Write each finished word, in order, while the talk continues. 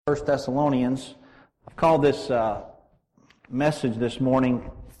1 Thessalonians. I've called this message this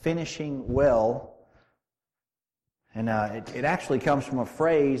morning, Finishing Well. And it actually comes from a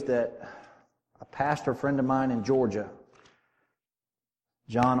phrase that a pastor friend of mine in Georgia,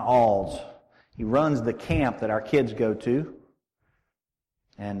 John Alls, he runs the camp that our kids go to.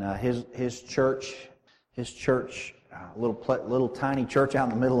 And his church, little tiny church out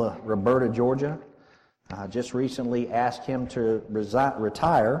in the middle of Roberta, Georgia, just recently asked him to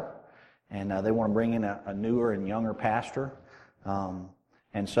retire, and they want to bring in a newer and younger pastor.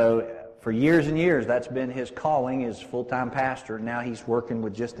 And so for years and years, that's been his calling, is full-time pastor. Now he's working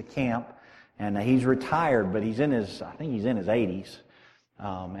with just the camp, and he's retired, but I think he's in his 80s.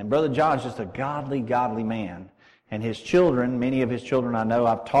 And Brother John's just a godly man. And his children, many of his children I know,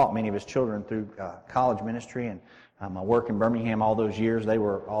 I've taught many of his children through college ministry, and my work in Birmingham all those years, they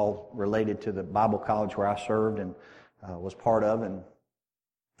were all related to the Bible college where I served and was part of.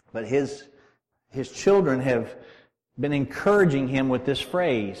 But his children have been encouraging him with this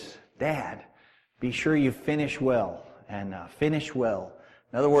phrase, "Dad, be sure you finish well," and finish well.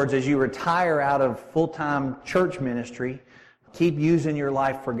 In other words, as you retire out of full-time church ministry, keep using your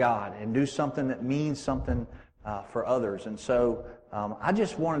life for God and do something that means something for others. And so I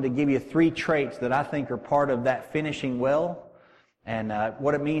just wanted to give you 3 traits that I think are part of that finishing well, and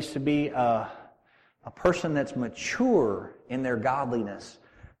what it means to be a person that's mature in their godliness.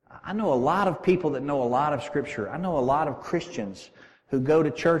 I know a lot of people that know a lot of Scripture. I know a lot of Christians who go to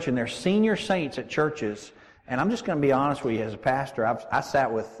church and they're senior saints at churches. And I'm just going to be honest with you, as a pastor, I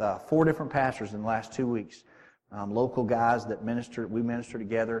sat with 4 different pastors in the last 2 weeks, local guys that we minister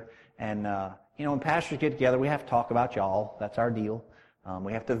together. And when pastors get together, we have to talk about y'all. That's our deal.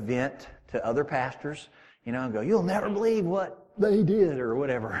 We have to vent to other pastors, and go, "You'll never believe what they did," or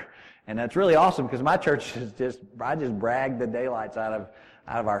whatever. And that's really awesome, because my church is I just brag the daylights out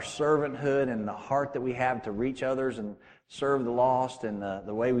of our servanthood and the heart that we have to reach others and serve the lost, and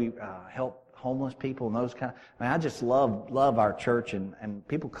the way we help homeless people and those kind of. I just love our church, and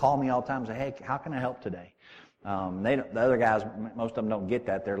people call me all the time and say, "Hey, how can I help today?" The other guys, most of them don't get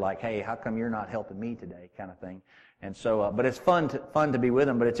that. They're like, "Hey, how come you're not helping me today?" kind of thing. And so, but it's fun to be with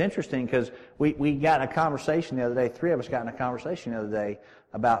them. But it's interesting because we got in a conversation the other day. 3 of us got in a conversation the other day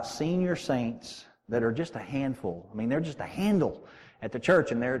about senior saints that are just a handful. I mean, they're just a handle at the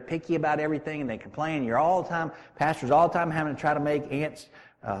church, and they're picky about everything, and they complain. Pastors all the time having to try to make Aunts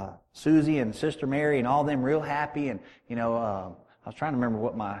Susie and Sister Mary and all them real happy. And I was trying to remember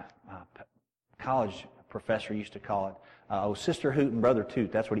what my college professor used to call it. Sister Hoot and Brother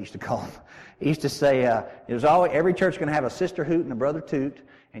Toot. That's what he used to call them. He used to say it was always every church going to have a Sister Hoot and a Brother Toot,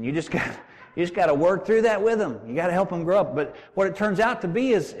 and you just got to work through that with them. You got to help them grow up. But what it turns out to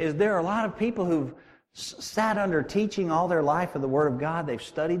be is there are a lot of people who've sat under teaching all their life of the Word of God. They've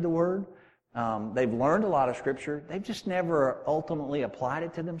studied the Word. They've learned a lot of Scripture. They've just never ultimately applied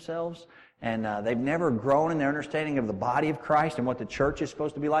it to themselves. And they've never grown in their understanding of the body of Christ and what the church is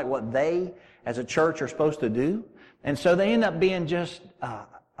supposed to be like, what they as a church are supposed to do. And so they end up being just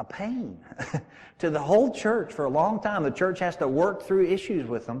a pain to the whole church for a long time. The church has to work through issues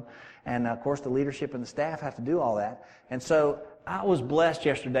with them. And, of course, the leadership and the staff have to do all that. And so I was blessed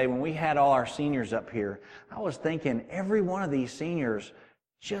yesterday when we had all our seniors up here. I was thinking every one of these seniors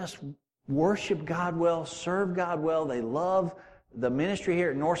just worship God well, serve God well. They love the ministry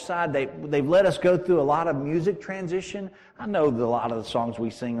here at Northside. They've let us go through a lot of music transition. I know that a lot of the songs we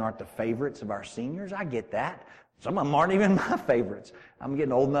sing aren't the favorites of our seniors. I get that. Some of them aren't even my favorites. I'm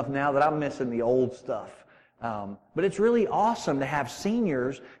getting old enough now that I'm missing the old stuff. But it's really awesome to have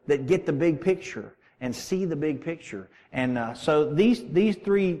seniors that get the big picture and see the big picture. And so these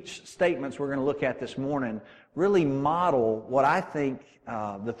 3 statements we're going to look at this morning really model what I think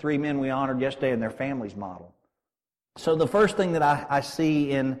the 3 men we honored yesterday and their families model. So the first thing that I see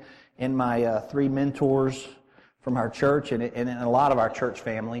in my 3 mentors from our church and in a lot of our church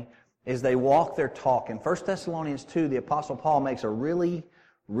family is they walk their talk. In 1 Thessalonians 2, the Apostle Paul makes a really,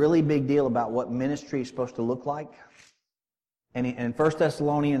 really big deal about what ministry is supposed to look like. And in 1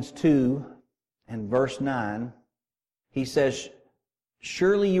 Thessalonians 2 and verse 9, he says,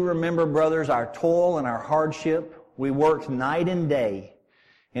 "Surely you remember, brothers, our toil and our hardship. We worked night and day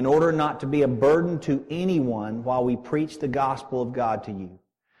in order not to be a burden to anyone while we preach the gospel of God to you.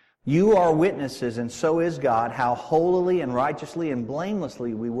 You are witnesses, and so is God, how holily and righteously and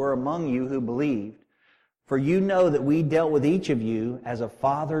blamelessly we were among you who believed. For you know that we dealt with each of you as a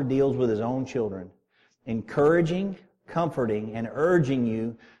father deals with his own children, encouraging, comforting, and urging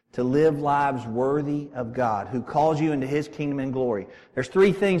you to live lives worthy of God, who calls you into His kingdom and glory." There's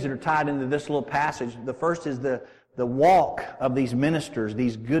 3 things that are tied into this little passage. The first is the the walk of these ministers,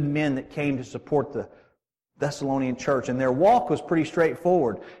 these good men that came to support the Thessalonian church. And their walk was pretty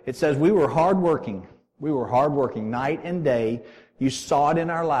straightforward. It says, we were hardworking. We were hardworking night and day. You saw it in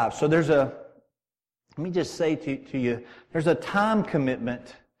our lives. So let me just say to you, there's a time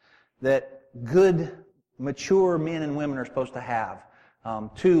commitment that good, mature men and women are supposed to have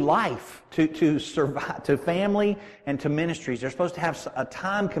to life, to survive, to family, and to ministries. They're supposed to have a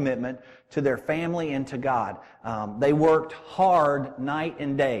time commitment to their family and to God. They worked hard night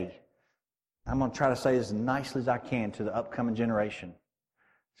and day. I'm going to try to say this as nicely as I can to the upcoming generation.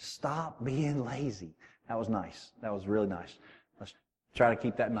 Stop being lazy. That was nice. That was really nice. Let's try to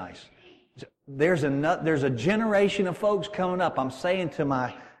keep that nice. There's a generation of folks coming up. I'm saying to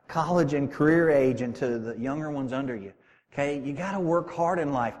my college and career age and to the younger ones under you, okay, you got to work hard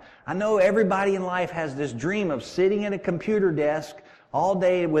in life. I know everybody in life has this dream of sitting at a computer desk all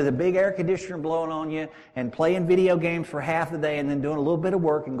day with a big air conditioner blowing on you and playing video games for half the day and then doing a little bit of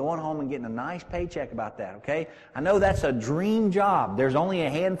work and going home and getting a nice paycheck about that, okay? I know that's a dream job. There's only a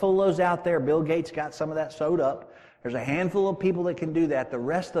handful of those out there. Bill Gates got some of that sewed up. There's a handful of people that can do that. The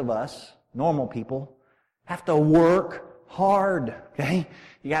rest of us, normal people, have to work hard, okay?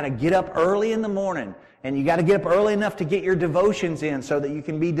 You got to get up early in the morning, and you got to get up early enough to get your devotions in so that you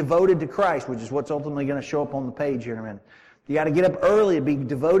can be devoted to Christ, which is what's ultimately going to show up on the page here in a minute. You got to get up early to be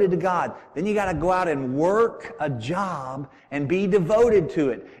devoted to God. Then you got to go out and work a job and be devoted to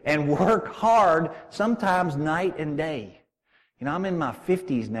it and work hard, sometimes night and day. You know, I'm in my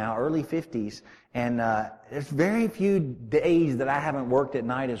 50s now, early 50s, and there's very few days that I haven't worked at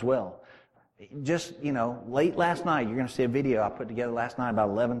night as well. Just, you know, late last night, you're going to see a video I put together last night about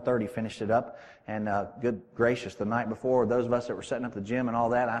 11:30, finished it up, and good gracious, the night before, those of us that were setting up the gym and all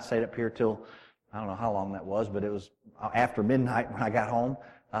that, I stayed up here till, I don't know how long that was, but it was after midnight when I got home,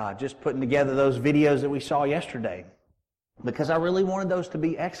 just putting together those videos that we saw yesterday. Because I really wanted those to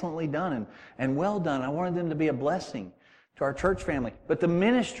be excellently done and well done. I wanted them to be a blessing to our church family. But the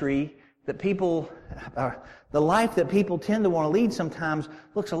ministry that people, the life that people tend to want to lead sometimes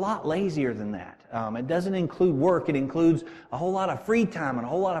looks a lot lazier than that. It doesn't include work. It includes a whole lot of free time and a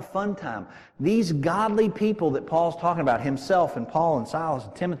whole lot of fun time. These godly people that Paul's talking about, himself and Paul and Silas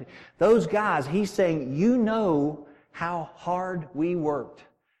and Timothy, those guys, he's saying, you know how hard we worked.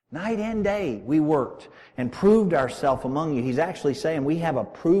 Night and day we worked and proved ourselves among you. He's actually saying we have a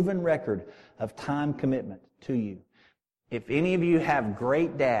proven record of time commitment to you. If any of you have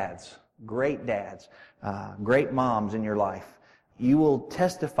great dads, great moms in your life, you will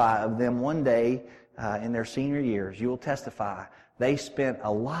testify of them one day in their senior years. You will testify they spent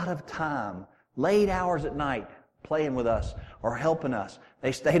a lot of time, late hours at night, playing with us or helping us.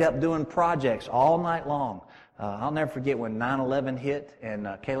 They stayed up doing projects all night long. I'll never forget when 9/11 hit and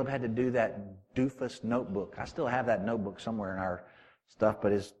Caleb had to do that doofus notebook. I still have that notebook somewhere in our stuff,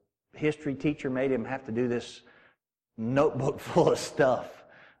 but his history teacher made him have to do this notebook full of stuff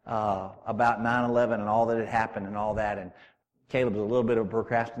about 9/11 and all that had happened and all that. And Caleb's a little bit of a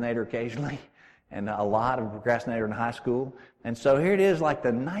procrastinator occasionally and a lot of a procrastinator in high school. And so here it is like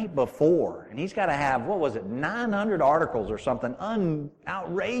the night before, and he's got to have, 900 articles or something,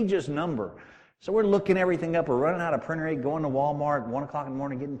 outrageous number. So we're looking everything up. We're running out of printer ink, going to Walmart, 1 o'clock in the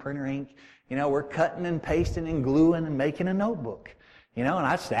morning, getting printer ink. You know, we're cutting and pasting and gluing and making a notebook. You know, and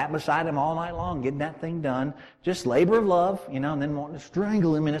I sat beside him all night long getting that thing done. Just labor of love, you know, and then wanting to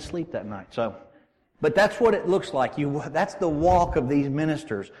strangle him in his sleep that night. So, but that's what it looks like. That's the walk of these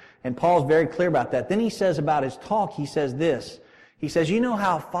ministers. And Paul's very clear about that. Then he says about his talk, he says this. He says, you know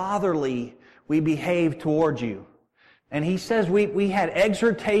how fatherly we behave towards you. And he says we had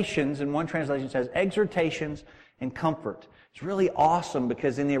exhortations, and one translation says exhortations and comfort. It's really awesome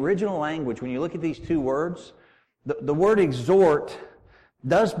because in the original language, when you look at these two words, the word exhort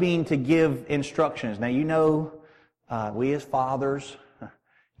does mean to give instructions. Now, you know, we as fathers,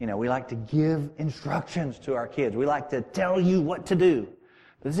 you know, we like to give instructions to our kids. We like to tell you what to do.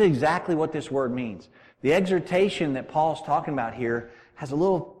 But this is exactly what this word means. The exhortation that Paul's talking about here has a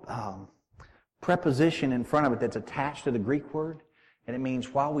little preposition in front of it that's attached to the Greek word, and it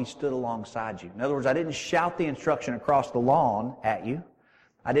means while we stood alongside you. In other words, I didn't shout the instruction across the lawn at you.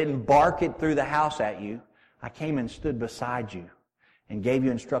 I didn't bark it through the house at you. I came and stood beside you and gave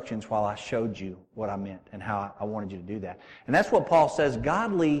you instructions while I showed you what I meant and how I wanted you to do that. And that's what Paul says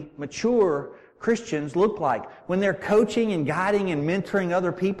godly, mature Christians look like. When they're coaching and guiding and mentoring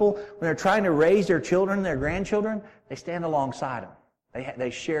other people, when they're trying to raise their children, their grandchildren, they stand alongside them. They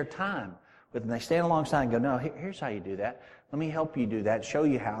share time with them. They stand alongside and go, no, here's how you do that. Let me help you do that, show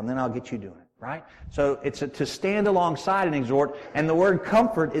you how, and then I'll get you doing it. right? So it's to stand alongside and exhort, and the word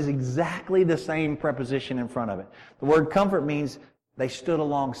comfort is exactly the same preposition in front of it. The word comfort means they stood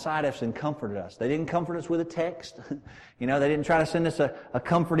alongside us and comforted us. They didn't comfort us with a text. They didn't try to send us a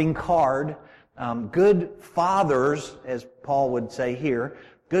comforting card. Good fathers, as Paul would say here,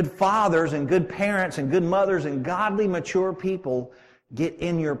 good fathers and good parents and good mothers and godly, mature people get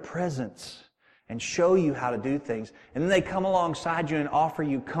in your presence and show you how to do things. And then they come alongside you and offer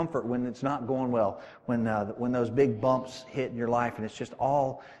you comfort when it's not going well, when those big bumps hit in your life and it's just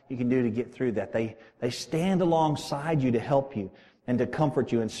all you can do to get through that. They stand alongside you to help you and to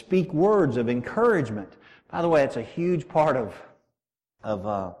comfort you and speak words of encouragement. By the way, it's a huge part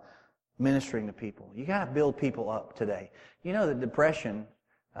of ministering to people. You got to build people up today. You know that depression,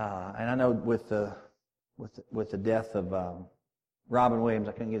 and I know with the death of Robin Williams,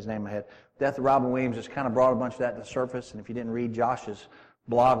 I couldn't get his name in my head. Death of Robin Williams just kind of brought a bunch of that to the surface. And if you didn't read Josh's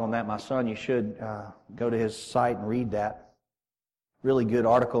blog on that, my son, you should go to his site and read that. Really good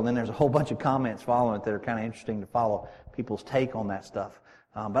article. And then there's a whole bunch of comments following it that are kind of interesting to follow people's take on that stuff.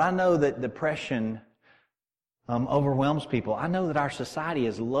 But I know that depression overwhelms people. I know that our society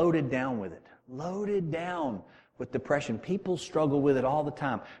is loaded down with it. Loaded down with depression. People struggle with it all the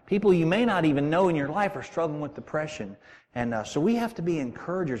time. People you may not even know in your life are struggling with depression. And so we have to be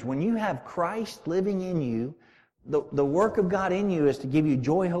encouragers. When you have Christ living in you, the work of God in you is to give you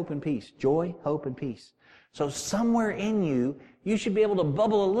joy, hope, and peace. Joy, hope, and peace. So somewhere in you, you should be able to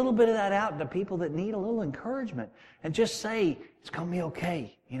bubble a little bit of that out to people that need a little encouragement. And just say, it's going to be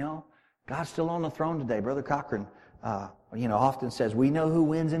okay, God's still on the throne today. Brother Cochran, often says, we know who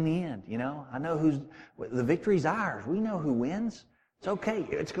wins in the end, I know the victory's ours. We know who wins. It's okay.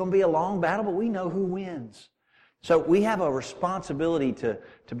 It's going to be a long battle, but we know who wins. So we have a responsibility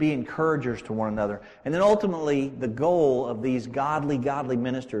to be encouragers to one another. And then ultimately, the goal of these godly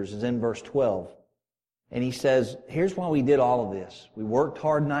ministers is in verse 12. And he says, here's why we did all of this. We worked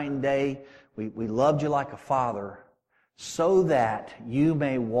hard night and day. We loved you like a father, so that you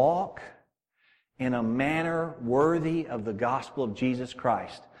may walk in a manner worthy of the gospel of Jesus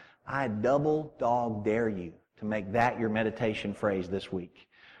Christ. I double dog dare you to make that your meditation phrase this week.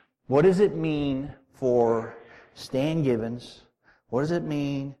 What does it mean for Stan Givens? What does it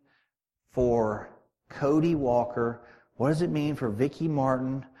mean for Cody Walker? What does it mean for Vicki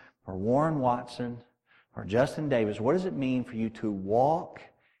Martin or Warren Watson or Justin Davis? What does it mean for you to walk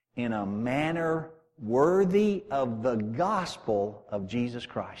in a manner worthy of the gospel of Jesus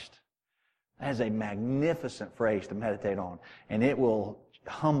Christ? That is a magnificent phrase to meditate on, and it will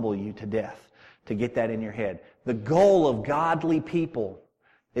humble you to death to get that in your head. The goal of godly people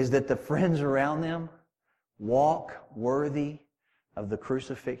is that the friends around them walk worthy of the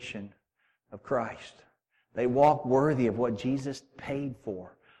crucifixion of Christ. They walk worthy of what Jesus paid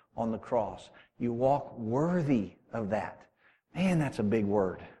for on the cross. You walk worthy of that. Man, that's a big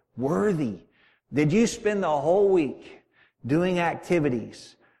word. Worthy. Did you spend the whole week doing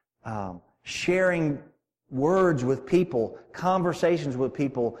activities, sharing words with people, conversations with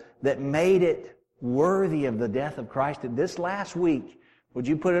people that made it worthy of the death of Christ? This last week, would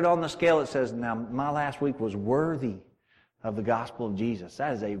you put it on the scale that says, now my last week was worthy of the gospel of Jesus?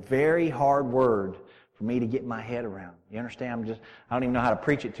 That is a very hard word for me to get my head around. You understand? I don't even know how to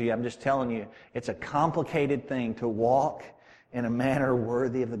preach it to you. I'm just telling you, it's a complicated thing to walk in a manner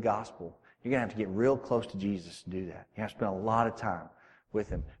worthy of the gospel. You're going to have to get real close to Jesus to do that. You have to spend a lot of time with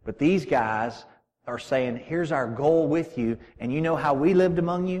Him. But these guys are saying, here's our goal with you, and you know how we lived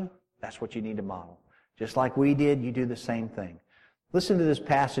among you? That's what you need to model. Just like we did, you do the same thing. Listen to this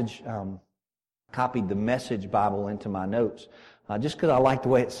passage. Copied the Message Bible into my notes just because I like the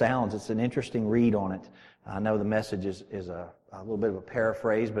way it sounds. It's an interesting read on it. I know the Message is a little bit of a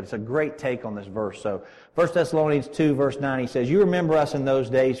paraphrase, but it's a great take on this verse. So 1 Thessalonians 2, verse 9, he says, you remember us in those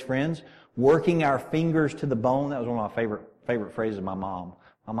days, friends, working our fingers to the bone. That was one of my favorite phrases of my mom.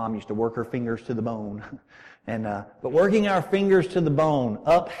 My mom used to work her fingers to the bone. But working our fingers to the bone,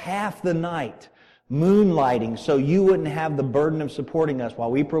 up half the night, moonlighting so you wouldn't have the burden of supporting us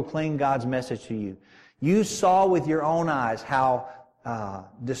while we proclaim God's message to you. You saw with your own eyes how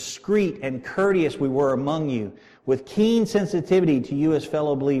discreet and courteous we were among you, with keen sensitivity to you as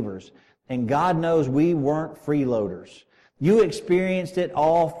fellow believers. And God knows we weren't freeloaders. You experienced it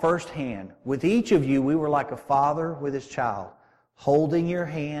all firsthand. With each of you, we were like a father with his child, holding your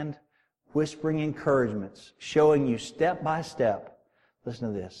hand, whispering encouragements, showing you step by step,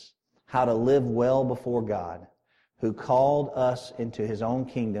 listen to this, how to live well before God, who called us into His own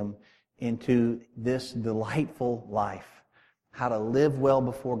kingdom, into this delightful life. How to live well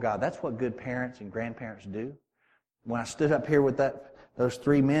before God. That's what good parents and grandparents do. When I stood up here with that those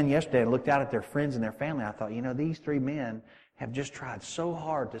three men yesterday and looked out at their friends and their family. I thought, these three men have just tried so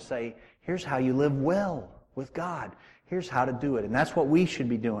hard to say, here's how you live well with God. Here's how to do it. And that's what we should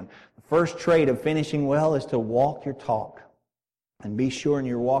be doing. The first trait of finishing well is to walk your talk. And be sure in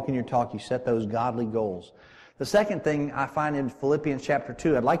your walk and your talk you set those godly goals. The second thing I find in Philippians chapter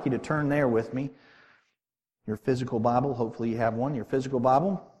 2, I'd like you to turn there with me. Your physical Bible, hopefully you have one, your physical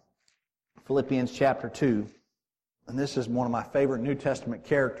Bible. Philippians chapter 2. And this is one of my favorite New Testament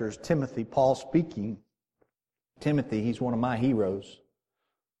characters, Timothy, Paul speaking. Timothy, he's one of my heroes.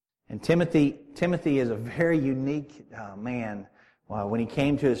 And Timothy is a very unique man. When he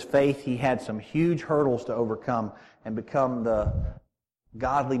came to his faith, he had some huge hurdles to overcome and become the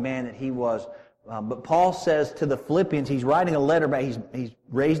godly man that he was. But Paul says to the Philippians, he's writing a letter back. He's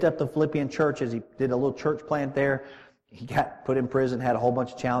raised up the Philippian church as he did a little church plant there. He got put in prison, had a whole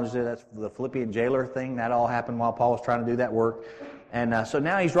bunch of challenges there. That's the Philippian jailer thing. That all happened while Paul was trying to do that work. And so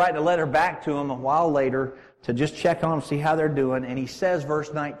now he's writing a letter back to them a while later to just check on them, see how they're doing. And he says,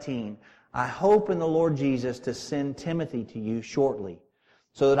 verse 19, I hope in the Lord Jesus to send Timothy to you shortly,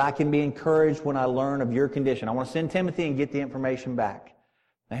 so that I can be encouraged when I learn of your condition. I want to send Timothy and get the information back.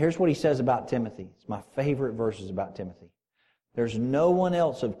 Now here's what he says about Timothy. It's my favorite verses about Timothy. There's no one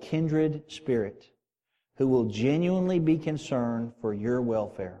else of kindred spirit who will genuinely be concerned for your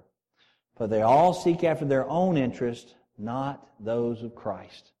welfare. For they all seek after their own interest, not those of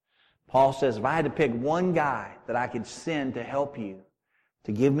Christ. Paul says, if I had to pick one guy that I could send to help you,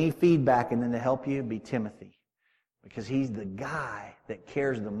 to give me feedback and then to help you, it'd be Timothy. Because he's the guy that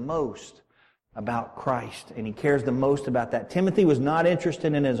cares the most about Christ. And he cares the most about that. Timothy was not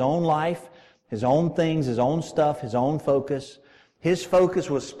interested in his own life, his own things, his own stuff, his own focus. His focus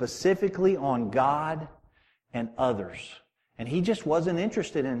was specifically on God and others. And he just wasn't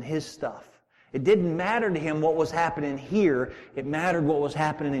interested in his stuff. It didn't matter to him what was happening here. It mattered what was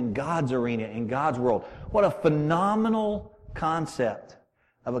happening in God's arena, in God's world. What a phenomenal concept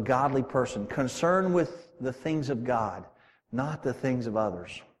of a godly person, concerned with the things of God, not the things of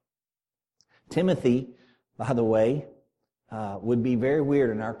others. Timothy, by the way, would be very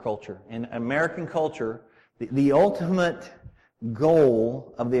weird in our culture. In American culture, the ultimate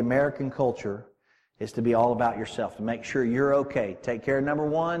goal of the American culture is to be all about yourself, to make sure you're okay. Take care of number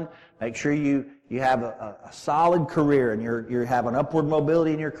one. Make sure you have a solid career and you have an upward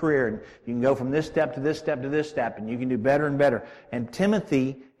mobility in your career, and you can go from this step to this step to this step, and you can do better and better. And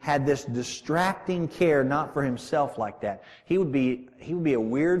Timothy had this distracting care, not for himself like that. He would be a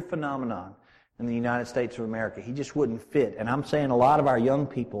weird phenomenon in the United States of America. He just wouldn't fit. And I'm saying a lot of our young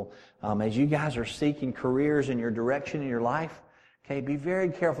people, as you guys are seeking careers in your direction in your life, okay, be very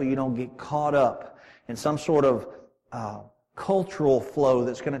careful you don't get caught up in some sort of cultural flow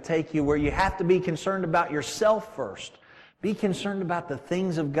that's going to take you where you have to be concerned about yourself first. Be concerned about the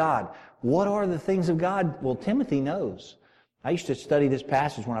things of God. What are the things of God? Well, Timothy knows. I used to study this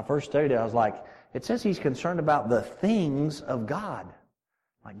passage. When I first studied it, I was like, it says he's concerned about the things of God.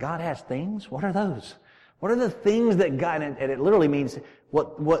 Like, God has things? What are those? What are the things that God, and it literally means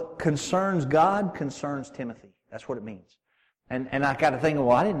what concerns God concerns Timothy. That's what it means. And I got to thinking,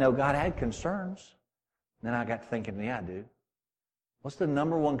 well, I didn't know God had concerns. Then I got to thinking, yeah, I do. What's the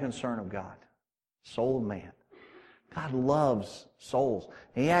number one concern of God? Soul of man. God loves souls.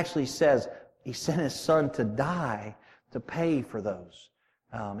 And he actually says he sent his son to die to pay for those.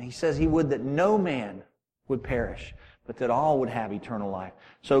 He says he would that no man would perish, but that all would have eternal life.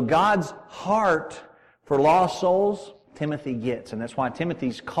 So God's heart for lost souls, Timothy gets. And that's why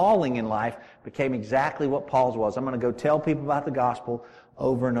Timothy's calling in life became exactly what Paul's was. I'm going to go tell people about the gospel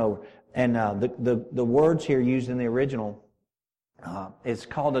over and over. And the words here used in the original, it's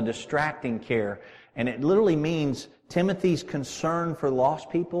called a distracting care. And it literally means Timothy's concern for lost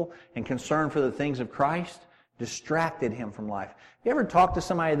people and concern for the things of Christ distracted him from life. You ever talk to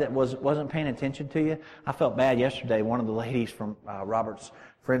somebody that wasn't paying attention to you? I felt bad yesterday. One of the ladies from Robert's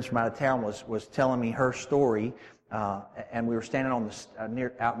friends from out of town was telling me her story, and we were standing on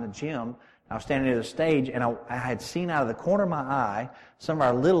out in the gym. I was standing near the stage, and I had seen out of the corner of my eye some of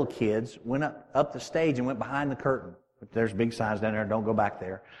our little kids went up the stage and went behind the curtain. There's big signs down there, don't go back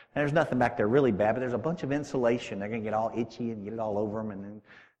there. And there's nothing back there really bad, but there's a bunch of insulation. They're going to get all itchy and get it all over them, and then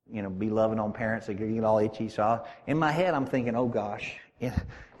be loving on parents. They get all itchy. So in my head, I'm thinking, oh gosh.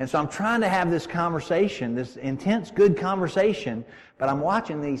 And so I'm trying to have this conversation, this intense, good conversation, but I'm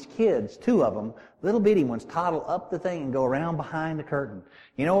watching these kids, two of them, little bitty ones, toddle up the thing and go around behind the curtain.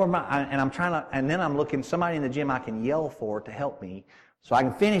 And then I'm looking somebody in the gym I can yell for to help me so I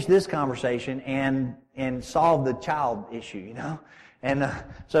can finish this conversation and solve the child issue, And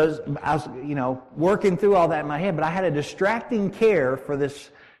so I was, working through all that in my head, but I had a distracting care for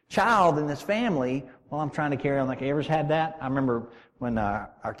this child and this family while I'm trying to carry on. Like, you ever had that? I remember when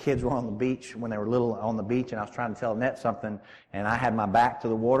our kids were on the beach, when they were little on the beach, and I was trying to tell Annette something, and I had my back to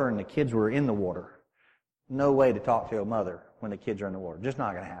the water, and the kids were in the water. No way to talk to a mother when the kids are in the water. Just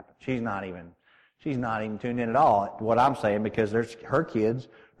not going to happen. She's not even tuned in at all at what I'm saying, because her kids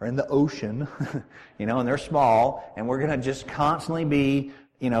are in the ocean, and they're small, and we're going to just constantly be,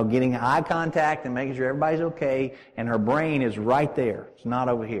 getting eye contact and making sure everybody's okay, and her brain is right there. It's not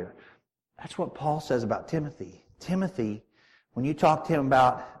over here. That's what Paul says about Timothy. Timothy, when you talk to him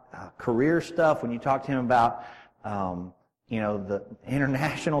about career stuff, when you talk to him about, the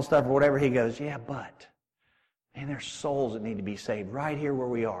international stuff or whatever, he goes, yeah, but, man, there's souls that need to be saved right here where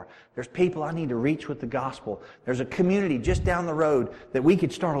we are. There's people I need to reach with the gospel. There's a community just down the road that we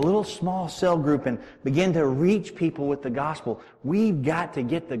could start a little small cell group and begin to reach people with the gospel. We've got to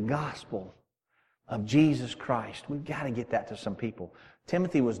get the gospel of Jesus Christ. We've got to get that to some people.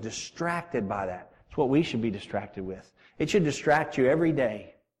 Timothy was distracted by that. It's what we should be distracted with. It should distract you every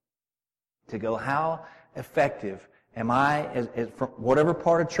day to go, how effective am I, from whatever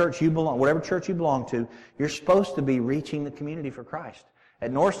part of church you belong, whatever church you belong to, you're supposed to be reaching the community for Christ.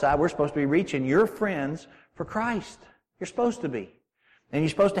 At Northside, we're supposed to be reaching your friends for Christ. You're supposed to be. And you're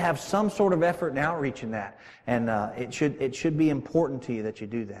supposed to have some sort of effort in outreach in that. And it should be important to you that you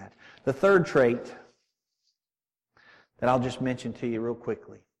do that. The third trait that I'll just mention to you real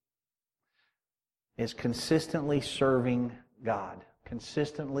quickly is consistently serving God.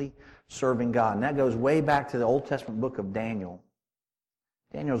 Consistently serving God. And that goes way back to the Old Testament book of Daniel.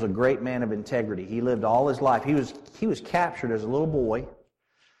 Daniel's a great man of integrity. He lived all his life. He was captured as a little boy,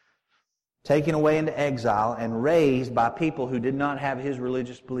 taken away into exile, and raised by people who did not have his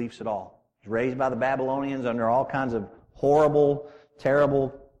religious beliefs at all. He was raised by the Babylonians under all kinds of horrible,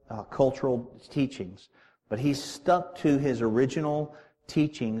 terrible cultural teachings. But he stuck to his original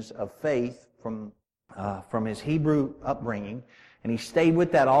teachings of faith from his Hebrew upbringing, and he stayed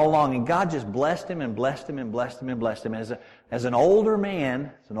with that all along. And God just blessed him and blessed him and blessed him and blessed him. As an older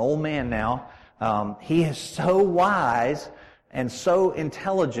man, as an old man now, he is so wise and so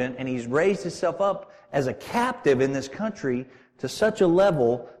intelligent, and he's raised himself up as a captive in this country to such a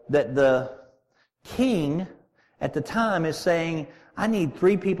level that the king at the time is saying, I need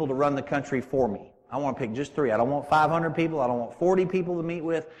 3 people to run the country for me. I want to pick just 3. I don't want 500 people. I don't want 40 people to meet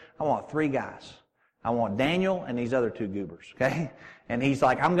with. I want 3 guys. I want Daniel and these other 2 goobers, okay? And he's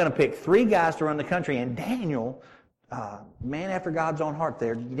like, I'm going to pick 3 guys to run the country. And Daniel, man after God's own heart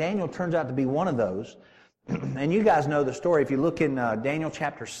there, Daniel turns out to be one of those. And you guys know the story. If you look in Daniel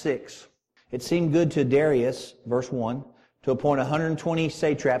chapter 6, it seemed good to Darius, verse 1, to appoint 120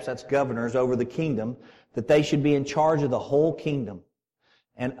 satraps, that's governors, over the kingdom, that they should be in charge of the whole kingdom.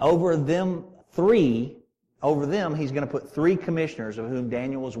 And over them, he's going to put 3 commissioners, of whom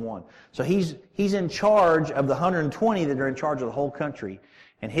Daniel was one. So he's in charge of the 120 that are in charge of the whole country.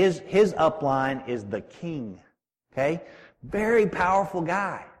 And his upline is the king. Okay? Very powerful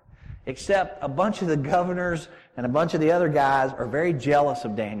guy. Except a bunch of the governors and a bunch of the other guys are very jealous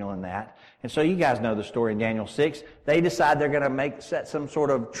of Daniel in that. And so you guys know the story in Daniel 6. They decide they're going to set some sort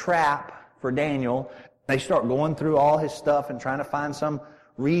of trap for Daniel. They start going through all his stuff and trying to find some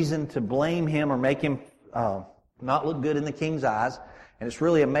reason to blame him or make him not look good in the king's eyes. And it's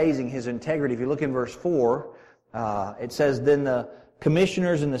really amazing, his integrity. If you look in verse 4, it says, Then the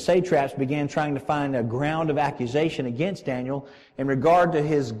commissioners and the satraps began trying to find a ground of accusation against Daniel in regard to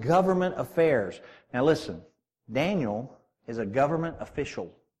his government affairs. Now listen, Daniel is a government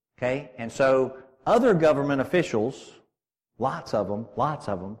official, okay? And so other government officials, lots of them,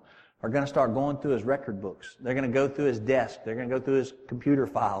 are going to start going through his record books. They're going to go through his desk. They're going to go through his computer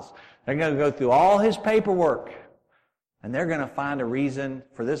files. They're going to go through all his paperwork. And they're going to find a reason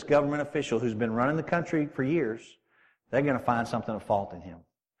for this government official who's been running the country for years. They're going to find something of fault in him.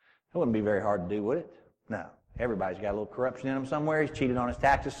 It wouldn't be very hard to do, would it? No. Everybody's got a little corruption in him somewhere. He's cheated on his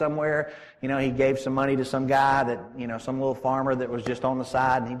taxes somewhere. He gave some money to some guy that, some little farmer that was just on the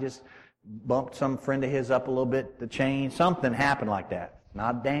side, and he just bumped some friend of his up a little bit, the chain. Something happened like that.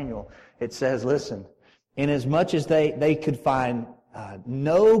 Not Daniel. It says, listen, inasmuch as they could find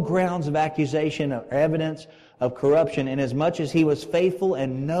no grounds of accusation or evidence of corruption, inasmuch as he was faithful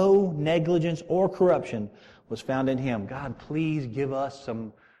and no negligence or corruption was found in him. God, please give us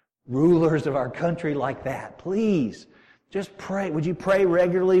some rulers of our country like that. Please. Just pray. Would you pray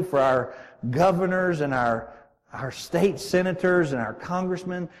regularly for our governors and our state senators and our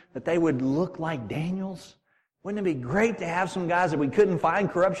congressmen that they would look like Daniel's? Wouldn't it be great to have some guys that we couldn't find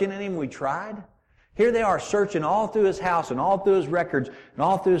corruption in him? We tried. Here they are searching all through his house and all through his records and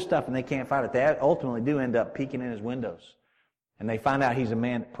all through his stuff, and they can't find it. They ultimately do end up peeking in his windows. And they find out he's a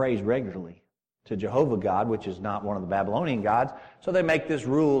man that prays regularly to Jehovah God, which is not one of the Babylonian gods. So they make this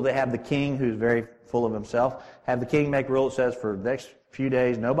rule. They have the king, who's very full of himself, have the king make a rule that says for the next few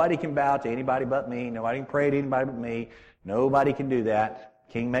days, nobody can bow to anybody but me. Nobody can pray to anybody but me. Nobody can do that.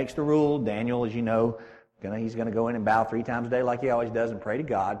 King makes the rule. Daniel, as you know, he's going to go in and bow 3 times a day like he always does and pray to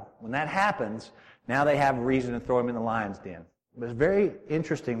God. When that happens, now they have a reason to throw him in the lion's den. But it's very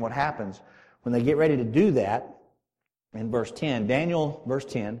interesting what happens when they get ready to do that. In verse 10, Daniel, verse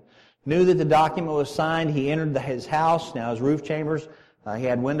 10, knew that the document was signed. He entered his house, now his roof chambers. He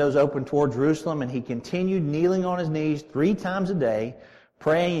had windows open toward Jerusalem, and he continued kneeling on his knees 3 times a day,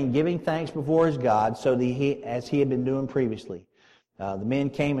 praying and giving thanks before his God, as he had been doing previously. The men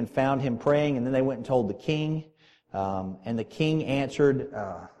came and found him praying, and then they went and told the king. And the king answered,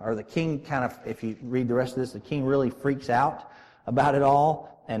 or the king kind of, if you read the rest of this, the king really freaks out about it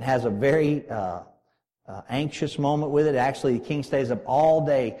all and has a very anxious moment with it. Actually, the king stays up all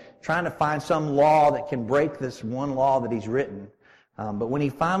day trying to find some law that can break this one law that he's written. But when he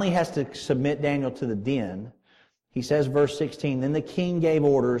finally has to submit Daniel to the den, he says, verse 16, then the king gave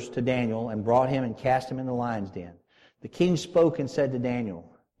orders to Daniel and brought him and cast him in the lion's den. The king spoke and said to Daniel,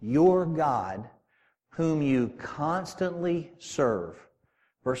 your God, whom you constantly serve.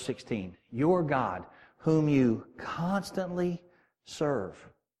 Verse 16, your God, whom you constantly serve.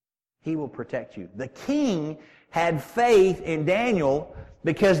 He will protect you. The king had faith in Daniel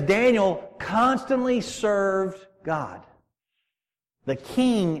because Daniel constantly served God. The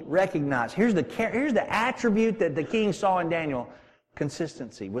king recognized, here's the attribute that the king saw in Daniel,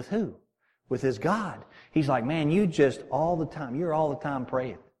 consistency. With who? With his God. He's like, man, you're all the time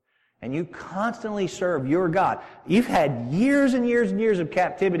praying. And you constantly serve your God. You've had years and years and years of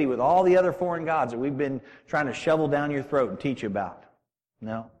captivity with all the other foreign gods that we've been trying to shovel down your throat and teach you about.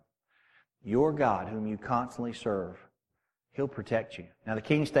 No. Your God, whom you constantly serve, He'll protect you. Now the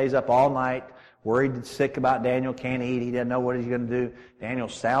king stays up all night, worried and sick about Daniel, can't eat, he doesn't know what he's going to do.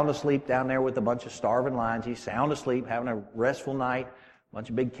 Daniel's sound asleep down there with a bunch of starving lions. He's sound asleep, having a restful night, a bunch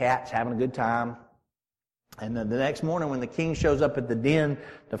of big cats having a good time. And then the next morning when the king shows up at the den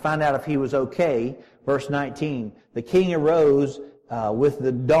to find out if he was okay, verse 19, the king arose with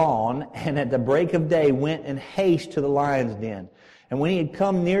the dawn and at the break of day went in haste to the lion's den. And when he had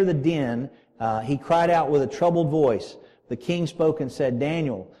come near the den, he cried out with a troubled voice. The king spoke and said,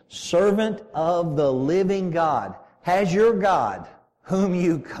 Daniel, servant of the living God, has your God, whom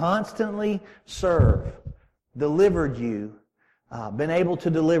you constantly serve, delivered you, been able to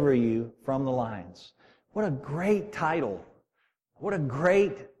deliver you from the lions? What a great title. What a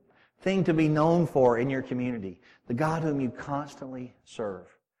great thing to be known for in your community. The God whom you constantly serve.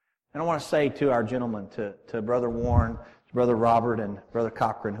 And I want to say to our gentlemen, to Brother Warren, to Brother Robert, and Brother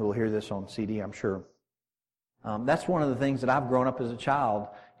Cochran, who will hear this on CD, I'm sure. That's one of the things that I've grown up as a child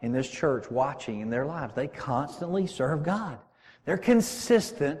in this church watching in their lives. They constantly serve God. They're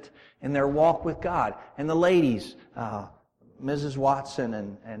consistent in their walk with God. And the ladies, Mrs.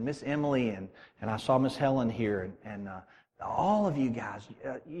 Watson and Miss Emily, and I saw Miss Helen here, and all of you guys,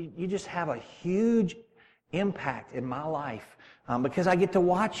 you just have a huge impact in my life because I get to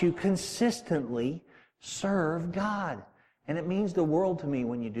watch you consistently serve God. And it means the world to me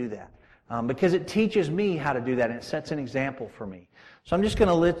when you do that because it teaches me how to do that, and it sets an example for me. So I'm just going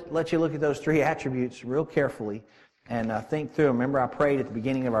to let you look at those 3 attributes real carefully and think through them. Remember, I prayed at the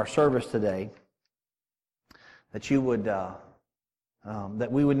beginning of our service today that you would...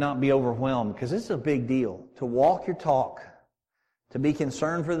 that we would not be overwhelmed, because this is a big deal. To walk your talk, to be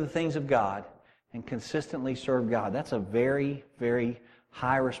concerned for the things of God, and consistently serve God. That's a very, very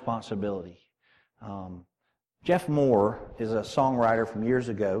high responsibility. Jeff Moore is a songwriter from years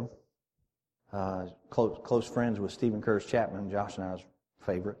ago, close friends with Stephen Curtis Chapman, Josh and I's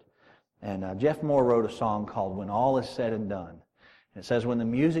favorite. And Jeff Moore wrote a song called When All Is Said and Done. And it says, when the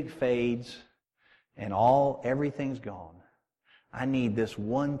music fades and everything's gone, I need this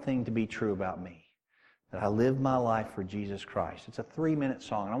one thing to be true about me, that I live my life for Jesus Christ. It's a 3-minute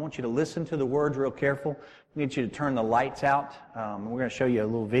song, and I want you to listen to the words real careful. I need you to turn the lights out. We're going to show you a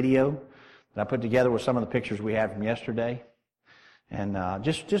little video that I put together with some of the pictures we had from yesterday. And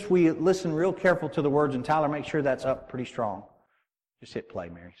just we listen real careful to the words, and Tyler, make sure that's up pretty strong. Just hit play,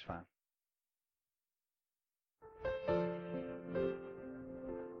 Mary. It's fine.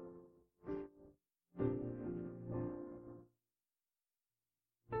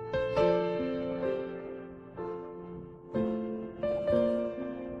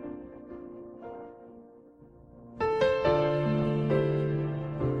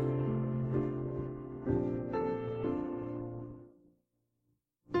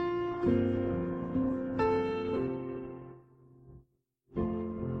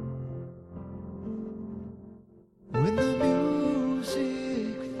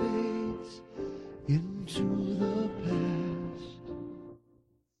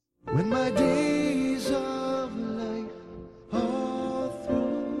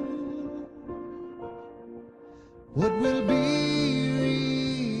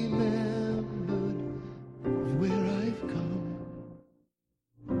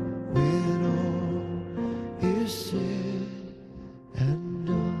 said and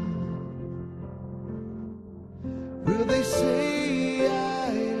done? Will they say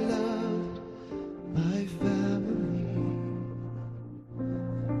I loved my family,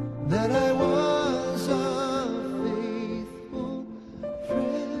 that I was a faithful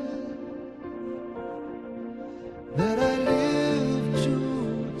friend, that I lived to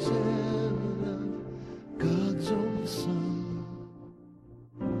tell of God's own Son?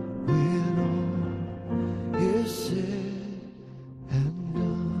 When all is said and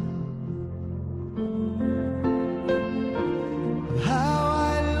done, how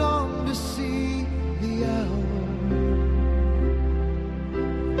I long to see the hour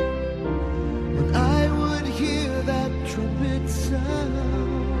when I would hear that trumpet sound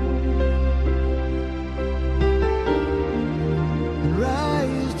and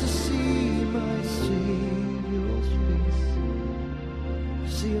rise to see my Savior's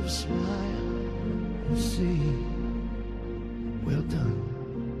face, see him smile and say, well done.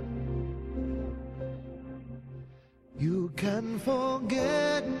 You can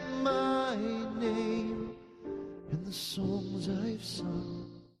forget my name in the songs I've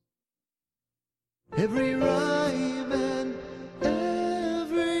sung, every rhyme and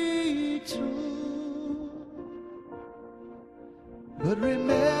every tune, but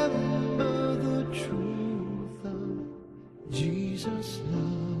remember the truth of Jesus' love.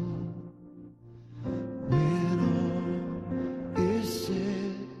 When all is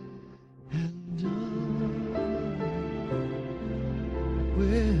said and done,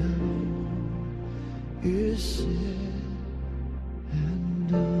 when all is said and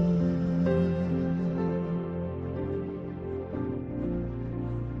done.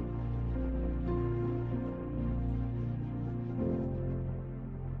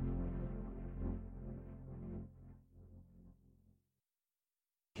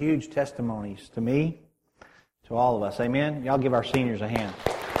 Huge testimonies to me, to all of us. Amen? Y'all give our seniors a hand.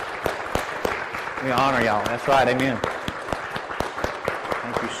 We honor y'all. That's right. Amen.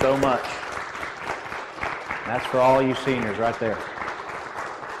 Thank you so much. That's for all you seniors right there.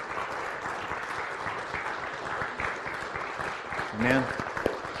 Amen.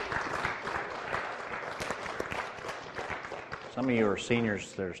 Some of you are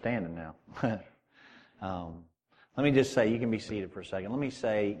seniors that are standing now. Let me just say, you can be seated for a second. Let me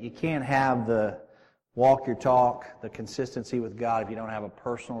say, you can't have the walk your talk, the consistency with God if you don't have a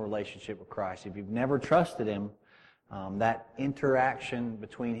personal relationship with Christ. If you've never trusted Him, that interaction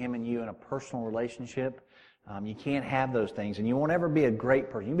between Him and you in a personal relationship, you can't have those things. And you won't ever be a great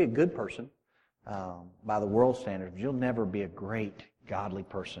person. You can be a good person by the world standards, but you'll never be a great, godly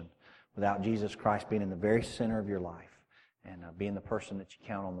person without Jesus Christ being in the very center of your life and being the person that you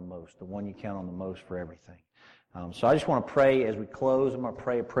count on the most, the one you count on the most for everything. So I just want to pray as we close. I'm going to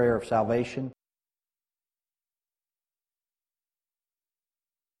pray a prayer of salvation.